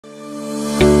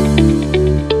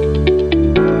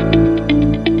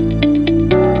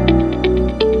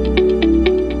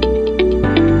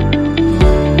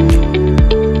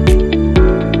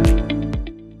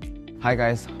Hi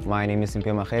guys, my name is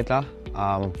Makgetla.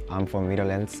 I'm from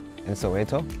Netherlands in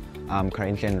Soweto. I'm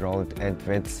currently enrolled at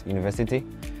Wits University.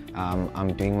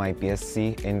 I'm doing my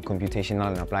BSc in Computational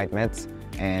and Applied Maths,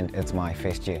 and it's my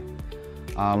first year.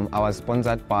 I was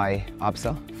sponsored by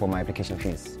ABSA for my application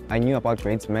fees. I knew about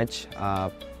grades match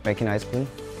back in high school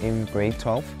in grade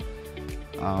 12.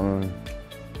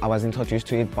 I was introduced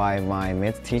to it by my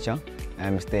maths teacher,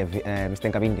 Mr.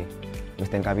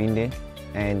 Nkabinde.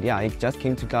 And yeah, I just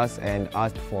came to class and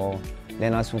asked for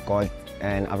learners who got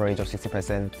an average of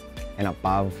 60% and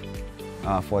above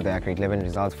for their grade 11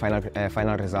 results,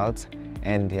 final results.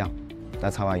 And yeah,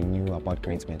 that's how I knew about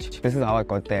grades match. This is how I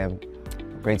got the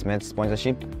grades match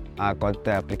sponsorship. I got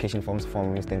the application forms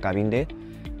from Mr. Nkabinde,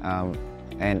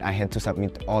 and I had to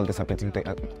submit all the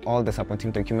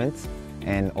supporting documents,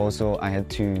 and also I had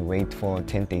to wait for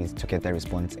 10 days to get the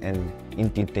response, and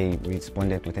indeed they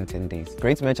responded within 10 days.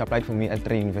 Grades match applied for me at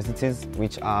 3 universities,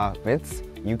 which are Wits,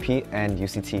 UP and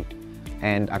UCT,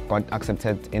 and I got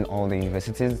accepted in all the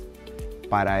universities,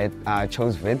 but I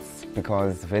chose Wits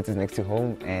because Wits is next to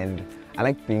home, and I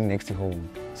like being next to home,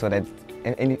 so that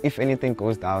if anything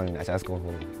goes down, I just go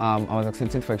home. I was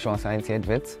accepted for actual science here at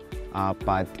Wits,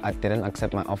 but I didn't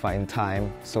accept my offer in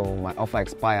time, so my offer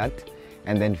expired,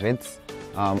 and then Wits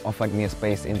offered me a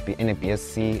space in a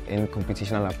BSc in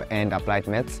Computational and Applied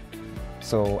Maths,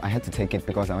 so I had to take it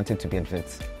because I wanted to be at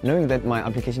Wits. Knowing that my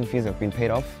application fees have been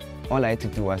paid off, all I had to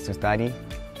do was to study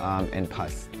and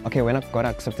pass. Okay, when I got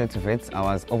accepted to Wits, I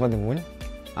was over the moon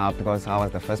because I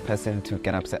was the first person to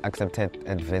get accepted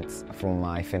at Wits from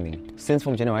my family. Since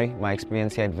from January, my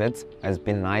experience here at Wits has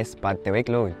been nice, but the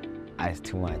workload is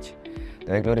too much.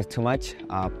 The workload is too much,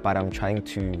 but I'm trying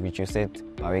to reduce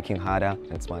it by working harder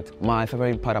and smart. My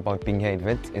favorite part about being here at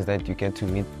Wits is that you get to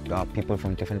meet people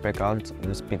from different backgrounds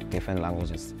who speak different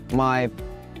languages. My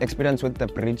experience with the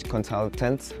bridge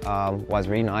consultants was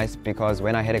really nice because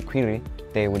when I had a query,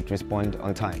 they would respond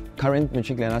on time. Current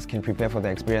matric learners can prepare for the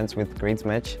experience with grades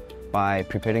match by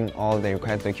preparing all the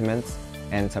required documents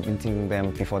and submitting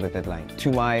them before the deadline.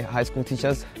 To my high school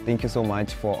teachers, thank you so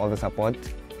much for all the support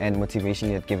and motivation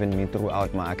you have given me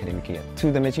throughout my academic year.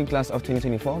 To the matric class of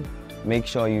 2024, make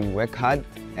sure you work hard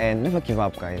and never give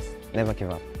up, guys. Never give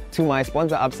up. To my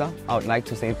sponsor, ABSA, I would like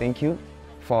to say thank you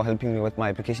for helping me with my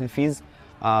application fees.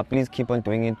 Please keep on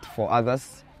doing it for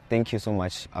others. Thank you so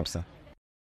much, ABSA.